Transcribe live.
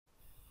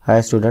Hi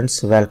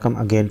students, welcome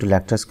again to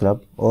Lectures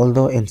Club.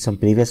 Although in some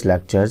previous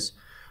lectures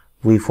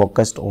we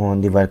focused on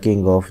the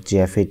working of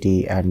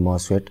JFET and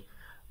MOSFET,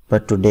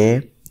 but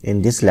today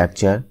in this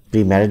lecture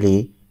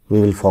primarily we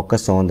will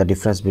focus on the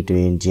difference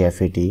between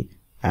JFET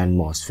and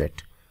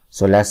MOSFET.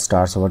 So let's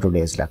start our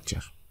today's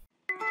lecture.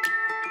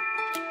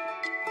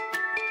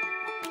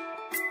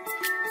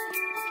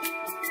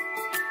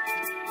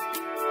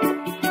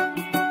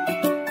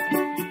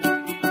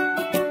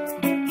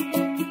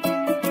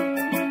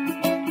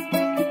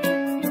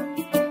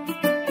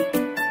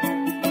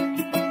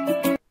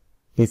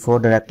 Before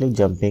directly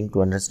jumping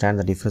to understand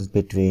the difference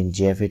between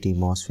JFET and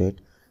MOSFET,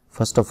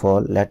 first of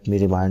all let me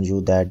remind you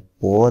that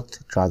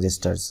both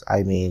transistors,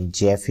 I mean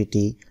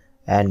JFET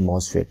and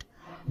MOSFET,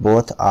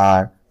 both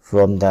are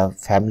from the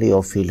family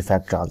of field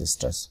effect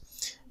transistors.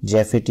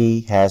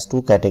 JFET has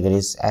two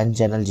categories,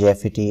 N-channel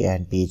JFET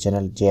and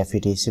P-channel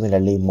JFET.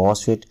 Similarly,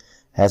 MOSFET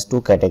has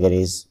two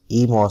categories,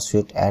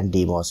 e-MOSFET and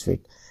d-MOSFET.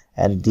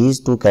 And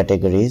these two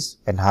categories,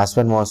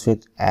 enhancement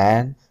MOSFET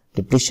and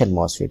depletion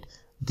MOSFET,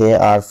 they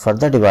are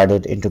further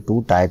divided into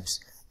two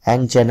types,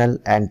 N-channel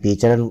and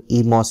P-channel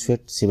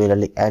e-MOSFET,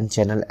 similarly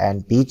N-channel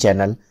and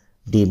P-channel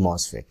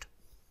d-MOSFET.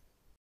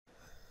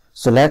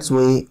 So let's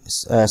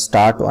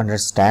start to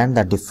understand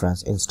the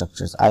difference in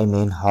structures. I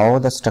mean how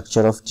the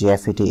structure of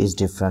JFET is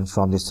different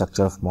from the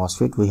structure of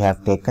MOSFET. We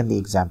have taken the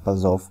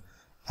examples of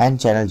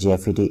N-channel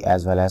JFET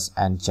as well as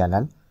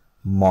N-channel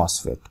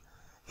MOSFET.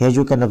 Here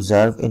you can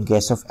observe in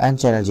case of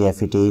N-channel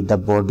JFET, the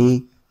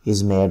body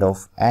is made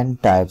of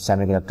N-type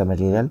semiconductor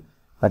material.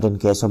 But in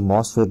case of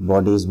MOSFET,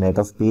 body is made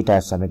of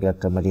P-type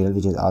semiconductor material,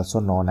 which is also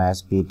known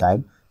as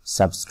P-type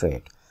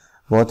substrate.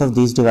 Both of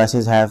these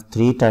devices have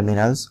three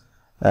terminals.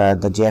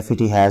 The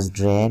JFET has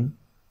drain,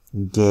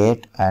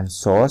 gate and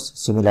source.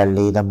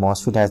 Similarly, the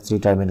MOSFET has three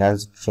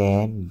terminals,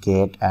 drain,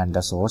 gate and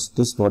the source.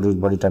 This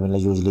body terminal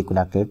is usually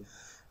connected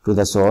to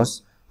the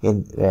source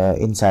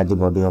inside the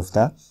body of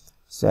the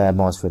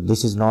MOSFET.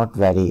 This is not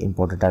very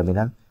important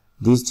terminal.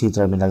 These three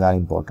terminals are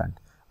important.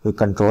 We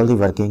control the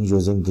working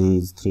using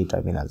these three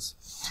terminals.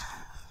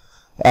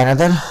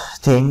 Another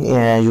thing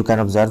you can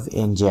observe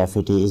in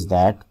JFET is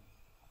that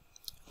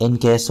in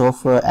case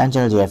of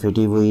N-channel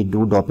JFET, we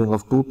do doping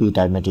of two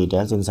P-type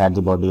materials inside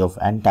the body of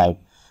N-type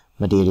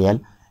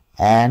material,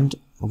 and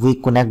we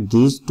connect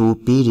these two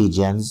P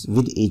regions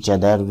with each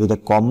other with a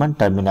common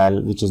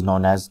terminal which is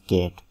known as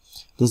gate.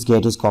 This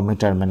gate is common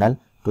terminal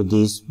to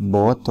these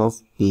both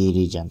of P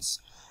regions.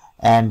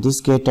 And this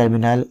gate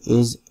terminal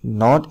is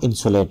not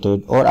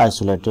insulated or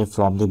isolated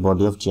from the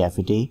body of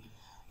JFET.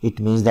 It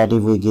means that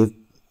if we give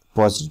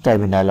positive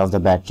terminal of the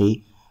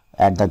battery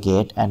at the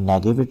gate and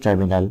negative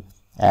terminal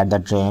at the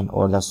drain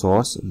or the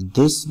source,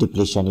 this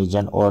depletion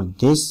region or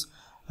this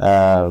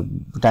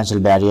potential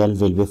barrier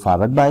will be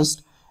forward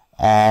biased,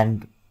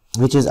 and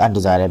which is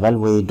undesirable.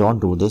 We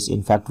don't do this.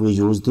 In fact, we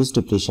use this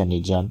depletion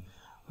region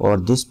or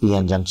this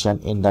PN junction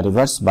in the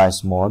reverse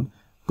bias mode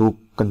to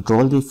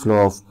control the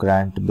flow of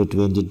current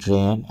between the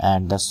drain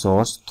and the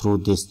source through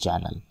this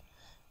channel.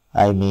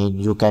 I mean,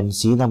 you can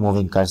see the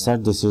moving cursor.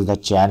 This is the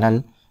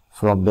channel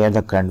from where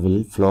the current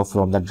will flow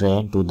from the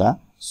drain to the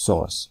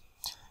source.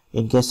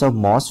 In case of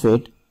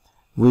MOSFET,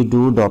 we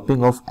do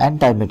doping of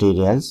N-type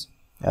materials.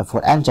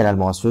 For N-channel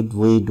MOSFET,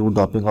 we do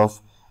doping of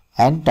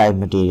N-type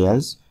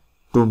materials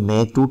to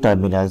make two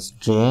terminals,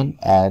 drain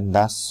and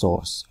the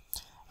source.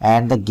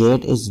 And the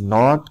gate is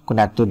not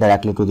connected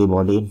directly to the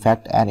body. In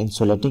fact, an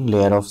insulating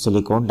layer of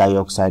silicon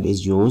dioxide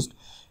is used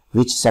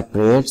which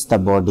separates the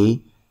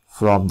body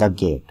from the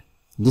gate.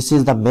 This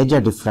is the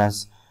major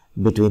difference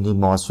between the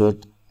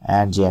MOSFET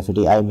and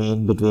JFET. I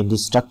mean between the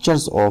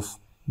structures of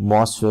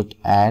MOSFET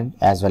and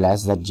as well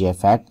as the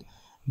JFET.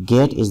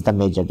 Gate is the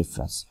major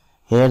difference.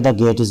 Here the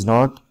gate is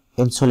not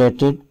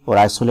insulated or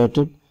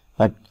isolated,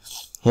 but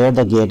here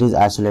the gate is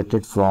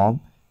isolated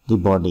from the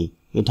body.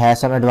 It has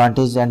some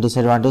advantage and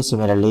disadvantage.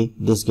 Similarly,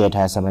 this gate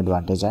has some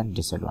advantage and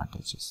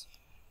disadvantages.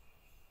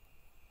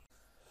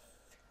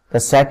 The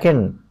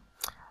second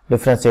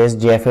difference is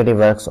JFET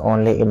works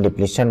only in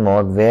depletion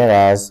mode,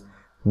 whereas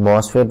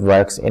MOSFET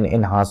works in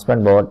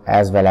enhancement mode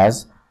as well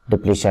as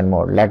depletion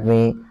mode. Let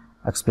me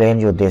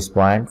explain you this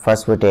point.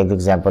 First, we take the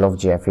example of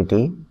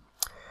JFET.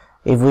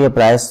 If we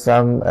apply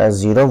some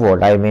 0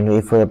 volt, I mean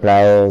if we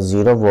apply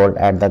 0 volt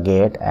at the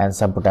gate and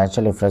some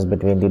potential difference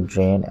between the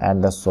drain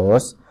and the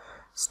source,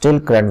 still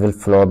current will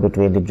flow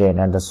between the drain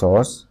and the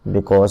source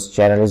because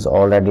channel is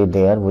already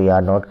there. We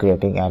are not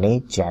creating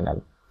any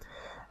channel,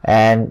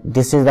 and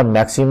this is the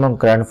maximum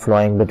current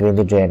flowing between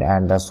the drain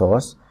and the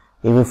source.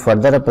 If we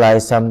further apply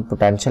some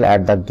potential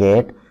at the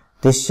gate,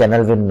 this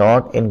channel will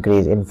not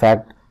increase. In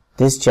fact,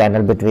 this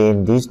channel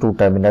between these two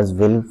terminals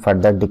will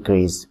further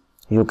decrease.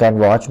 You can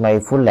watch my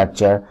full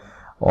lecture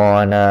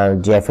on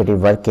JFET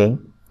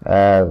working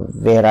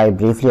where I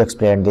briefly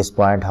explained this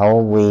point, how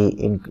we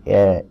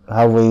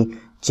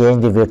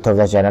change the width of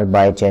the channel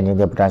by changing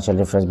the potential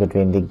difference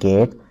between the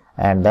gate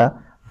and the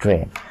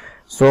drain.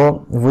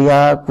 So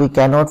we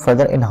cannot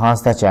further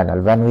enhance the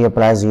channel. When we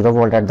apply 0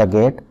 volt at the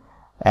gate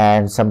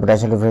and some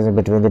potential difference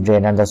between the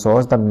drain and the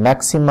source, the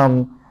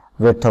maximum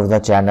width of the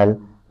channel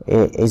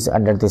is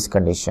under this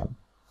condition.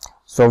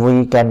 So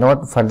we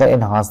cannot further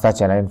enhance the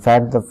channel. In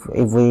fact,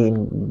 if we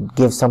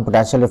give some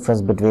potential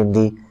difference between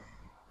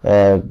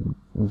the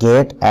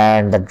gate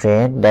and the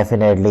drain,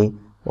 definitely,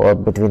 or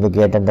between the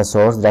gate and the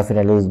source,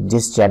 definitely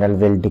this channel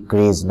will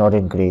decrease, not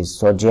increase.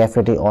 So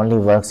JFET only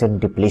works in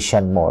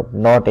depletion mode,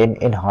 not in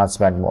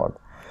enhancement mode.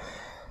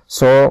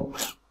 So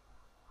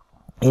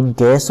in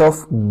case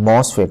of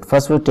MOSFET,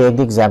 first we take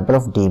the example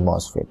of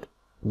d-MOSFET.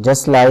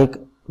 Just like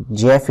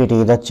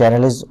JFET, the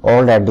channel is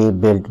already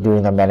built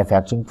during the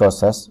manufacturing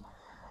process.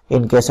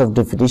 In case of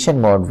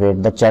depletion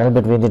mode, the channel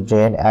between the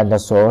drain and the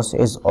source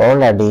is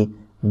already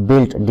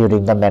built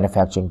during the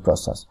manufacturing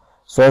process.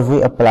 So if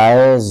we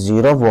apply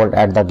 0 volt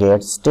at the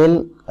gate,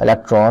 still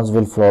electrons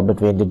will flow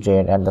between the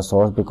drain and the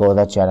source because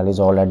the channel is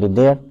already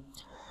there.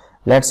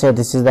 Let's say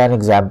this is an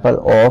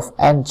example of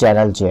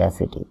n-channel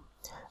JFET.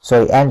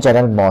 So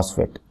n-channel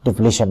MOSFET,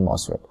 depletion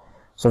MOSFET.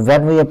 So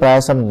when we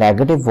apply some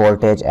negative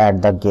voltage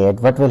at the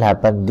gate, what will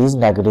happen? These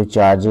negative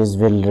charges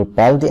will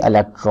repel the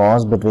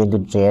electrons between the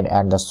drain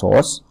and the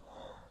source.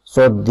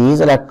 So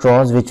these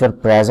electrons which were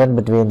present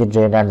between the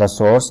drain and the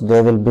source,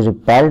 they will be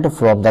repelled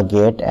from the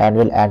gate and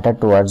will enter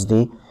towards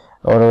the,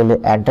 or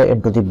will enter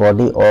into the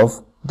body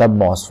of the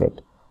MOSFET.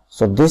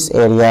 So this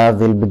area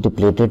will be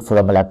depleted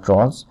from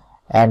electrons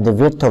and the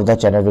width of the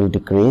channel will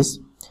decrease.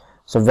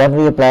 So when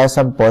we apply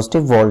some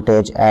positive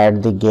voltage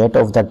at the gate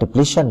of the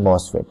depletion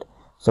MOSFET,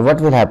 so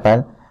what will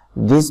happen?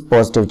 This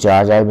positive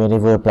charge, I mean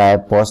if we apply a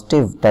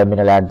positive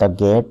terminal at the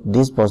gate,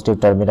 this positive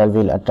terminal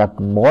will attract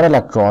more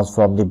electrons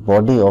from the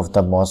body of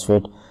the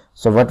MOSFET.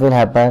 So what will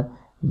happen?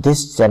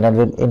 This channel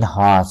will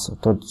enhance.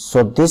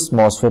 So this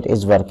MOSFET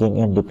is working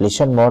in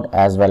depletion mode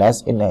as well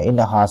as in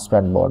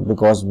enhancement mode,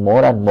 because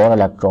more and more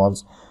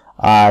electrons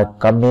are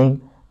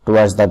coming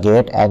towards the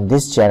gate and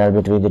this channel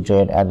between the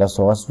drain and the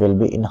source will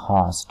be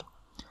enhanced.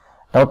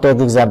 Now take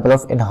the example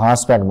of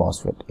enhancement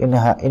MOSFET. In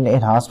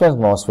enhancement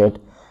MOSFET,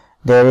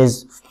 there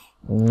is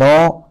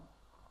no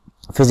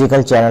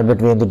physical channel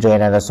between the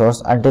drain and the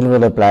source until we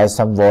will apply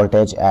some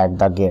voltage at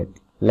the gate.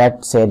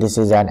 Let's say this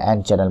is an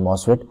n-channel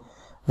MOSFET.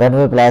 When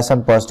we apply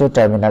some positive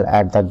terminal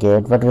at the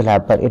gate, what will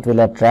happen? It will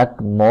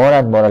attract more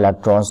and more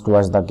electrons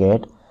towards the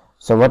gate.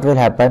 So what will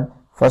happen?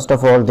 First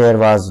of all, there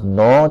was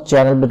no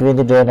channel between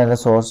the drain and the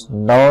source.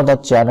 Now the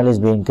channel is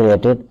being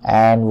created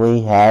and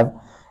we have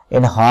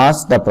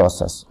enhanced the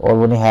process, or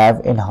we have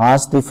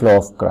enhanced the flow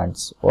of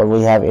currents, or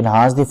we have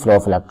enhanced the flow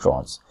of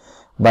electrons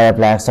by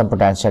applying some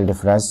potential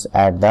difference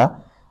at the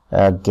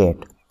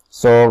gate.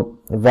 So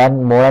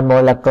when more and more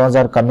electrons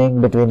are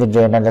coming between the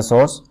drain and the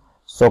source,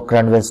 so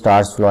current will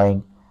start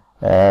flowing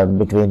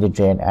between the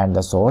drain and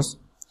the source.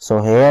 So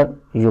here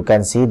you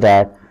can see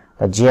that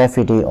the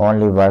JFET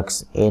only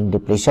works in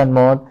depletion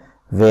mode,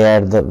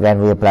 where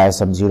when we apply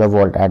some 0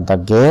 volt at the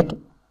gate,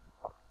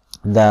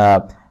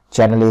 the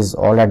channel is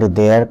already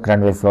there,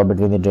 current will flow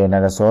between the drain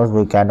and the source.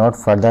 We cannot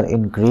further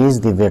increase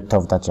the width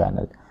of the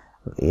channel.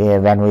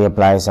 When we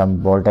apply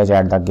some voltage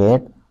at the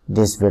gate,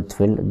 this width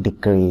will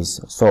decrease.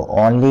 So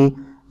only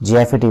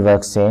JFET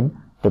works in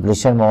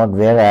depletion mode,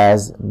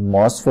 whereas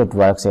MOSFET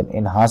works in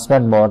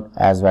enhancement mode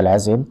as well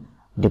as in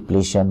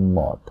depletion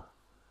mode.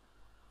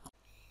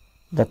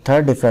 The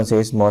third difference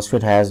is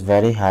MOSFET has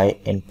very high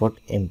input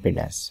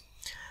impedance.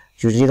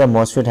 Usually the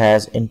MOSFET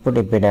has input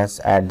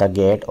impedance at the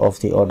gate of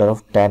the order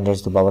of 10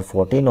 raised to the power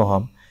 14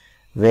 ohm,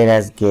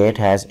 whereas gate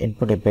has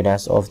input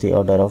impedance of the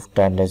order of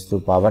 10 raised to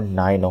the power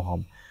 9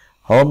 ohm.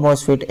 How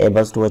MOSFET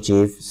able to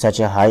achieve such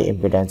a high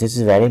impedance? This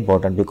is very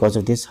important. Because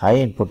of this high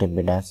input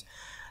impedance,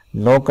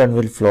 no current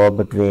will flow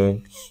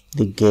between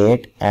the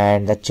gate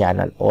and the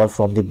channel, or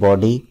from the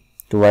body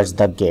towards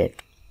the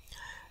gate.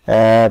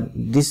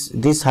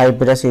 This high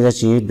impedance is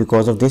achieved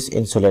because of this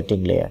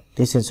insulating layer.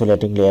 This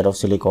insulating layer of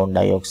silicon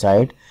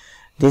dioxide,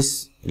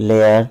 this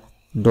layer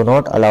do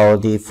not allow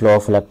the flow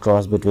of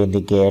electrons between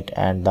the gate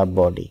and the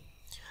body.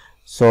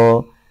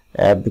 So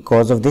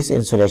because of this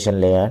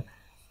insulation layer,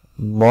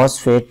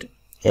 MOSFET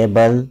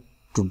able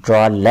to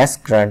draw less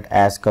current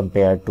as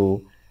compared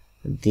to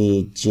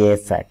the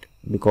JFET,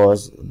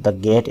 because the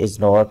gate is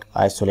not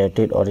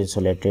isolated or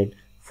insulated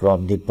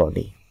from the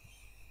body.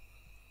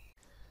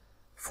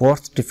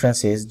 Fourth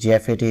difference is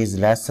JFET is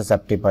less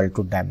susceptible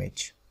to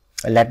damage.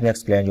 Let me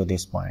explain you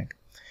this point.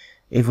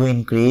 If we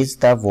increase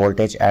the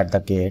voltage at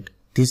the gate,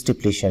 this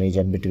depletion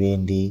region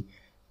between the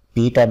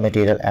p-type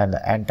material and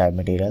the n-type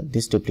material,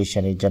 this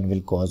depletion region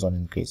will cause on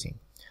increasing.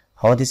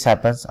 How this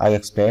happens? I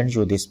explained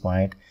you this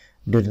point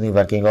during the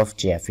working of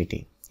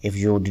JFET. If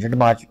you didn't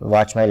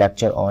watch my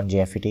lecture on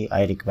JFET,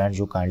 I recommend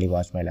you kindly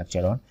watch my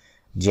lecture on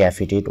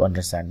JFET to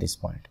understand this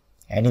point.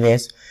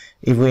 Anyways,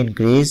 if we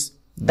increase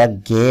the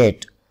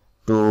gate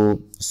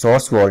to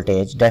source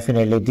voltage,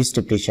 definitely this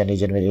depletion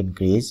region will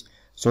increase.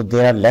 So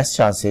there are less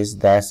chances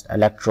that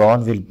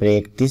electron will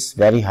break this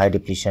very high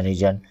depletion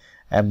region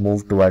and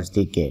move towards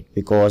the gate,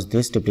 because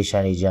this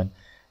depletion region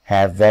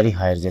have very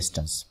high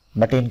resistance.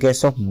 But in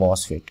case of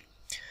MOSFET,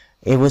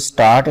 if we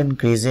start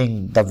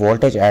increasing the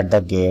voltage at the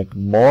gate,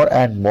 more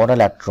and more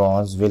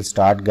electrons will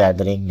start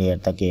gathering near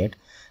the gate,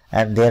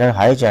 and there are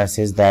high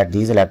chances that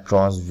these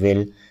electrons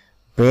will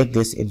break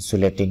this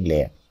insulating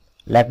layer.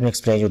 Let me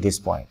explain you this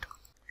point.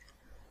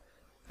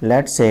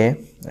 Let's say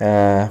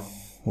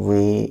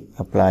we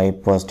apply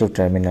positive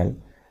terminal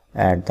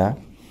at the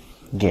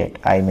gate.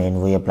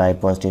 We apply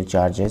positive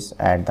charges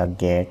at the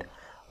gate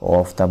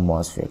of the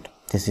MOSFET.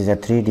 This is a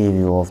 3D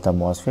view of the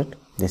MOSFET.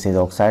 This is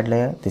oxide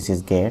layer, this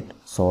is gate,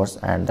 source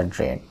and the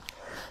drain.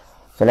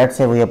 So let's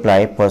say we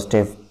apply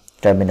positive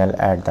terminal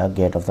at the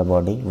gate of the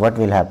body. What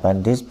will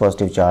happen? These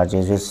positive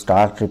charges will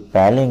start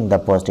repelling the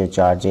positive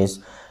charges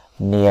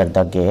near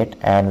the gate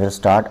and will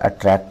start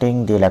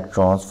attracting the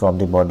electrons from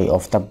the body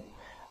of the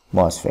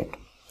MOSFET.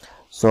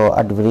 So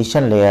a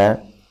depletion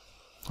layer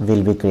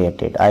will be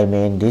created.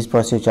 These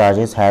positive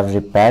charges have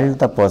repelled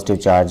the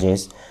positive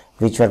charges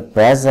which were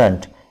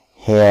present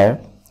here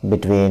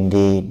between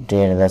the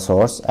drain and the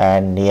source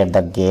and near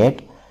the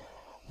gate.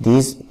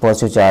 These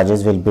positive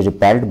charges will be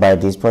repelled by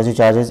these positive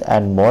charges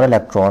and more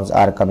electrons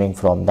are coming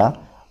from the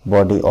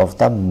body of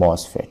the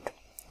MOSFET.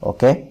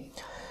 Okay,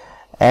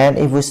 and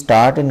if we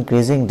start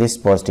increasing this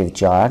positive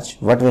charge,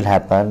 what will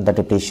happen? The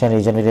depletion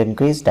region will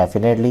increase.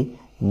 Definitely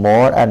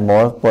more and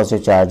more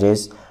positive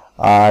charges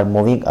are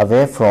moving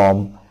away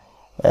from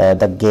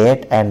the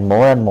gate and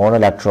more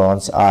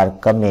electrons are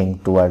coming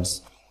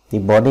towards the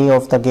body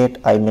of the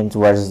gate,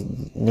 towards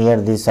near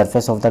the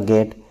surface of the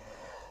gate.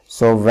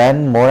 So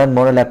when more and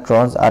more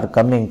electrons are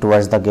coming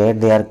towards the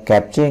gate, they are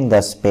capturing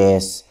the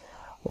space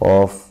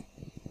of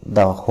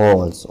the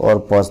holes or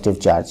positive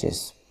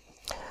charges.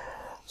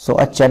 So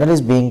a channel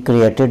is being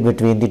created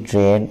between the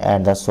drain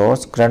and the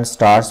source. Current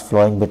starts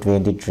flowing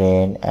between the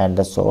drain and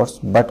the source,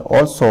 but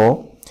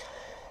also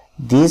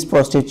these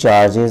positive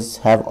charges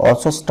have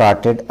also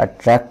started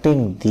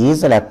attracting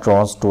these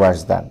electrons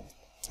towards them.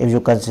 If you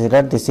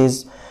consider, this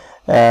is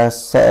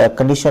a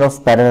condition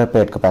of parallel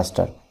plate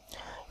capacitor.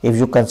 If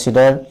you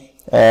consider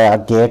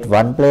a gate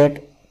one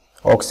plate,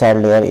 oxide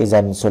layer is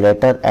an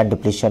insulator and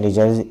depletion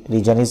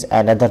region is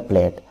another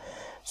plate.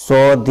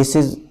 So this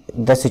is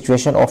the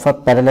situation of a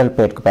parallel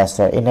plate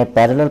capacitor. In a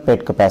parallel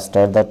plate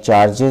capacitor, the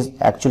charges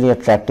actually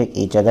attracting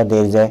each other.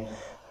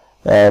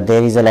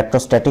 There is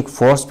electrostatic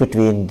force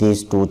between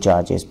these two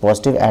charges,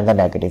 positive and the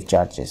negative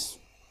charges.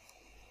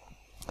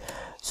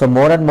 So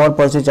more and more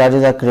positive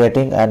charges are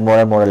creating and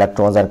more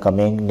electrons are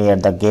coming near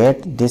the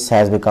gate. This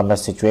has become a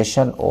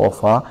situation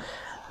of a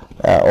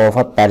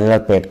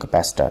parallel plate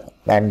capacitor,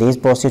 and these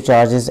positive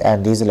charges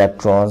and these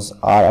electrons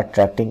are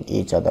attracting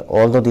each other.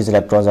 Although these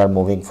electrons are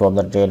moving from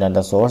the drain and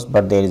the source,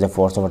 but there is a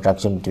force of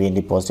attraction between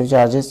the positive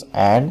charges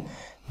and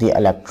the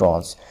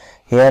electrons.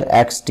 Here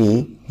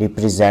xt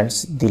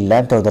represents the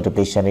length of the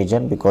depletion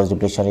region, because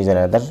depletion is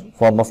another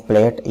form of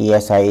plate.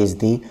 ESI is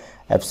the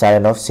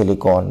epsilon of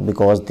silicon,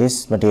 because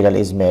this material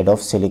is made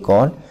of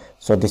silicon.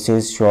 So this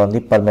is shown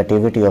the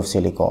permittivity of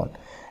silicon,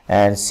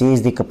 and C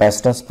is the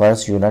capacitance per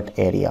unit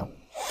area.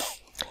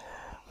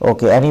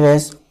 Okay,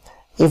 anyways,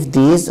 if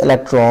these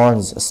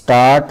electrons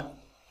start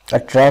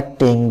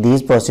attracting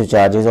these positive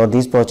charges, or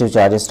these positive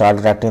charges start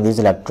attracting these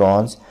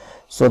electrons,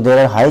 so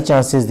there are high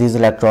chances these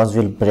electrons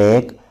will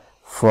break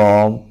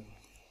from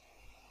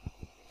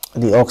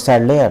the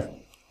oxide layer,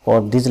 or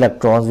these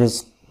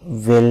electrons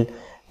will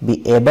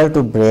be able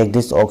to break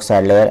this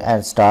oxide layer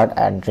and start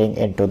entering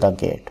into the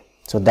gate.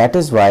 So that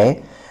is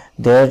why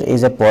there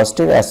is a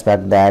positive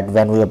aspect that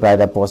when we apply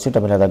the positive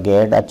terminal of the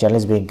gate, a channel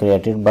is being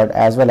created, but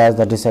as well as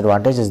the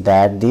disadvantage is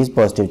that these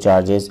positive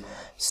charges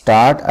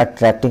start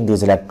attracting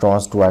these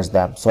electrons towards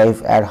them. So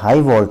if at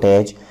high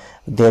voltage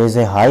there is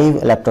a high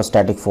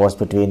electrostatic force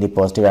between the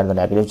positive and the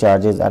negative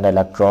charges, and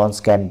electrons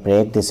can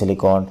break the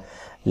silicon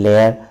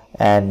layer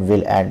and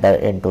will enter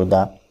into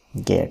the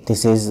gate.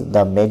 This is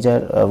the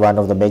one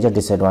of the major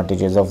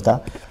disadvantages of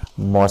the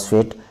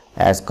MOSFET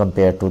as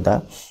compared to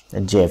the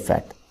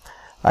JFET.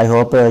 I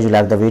hope you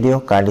like the video.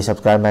 Kindly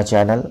subscribe my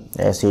channel.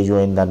 See you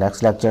in the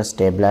next lecture.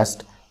 Stay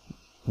blessed.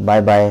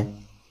 Bye bye.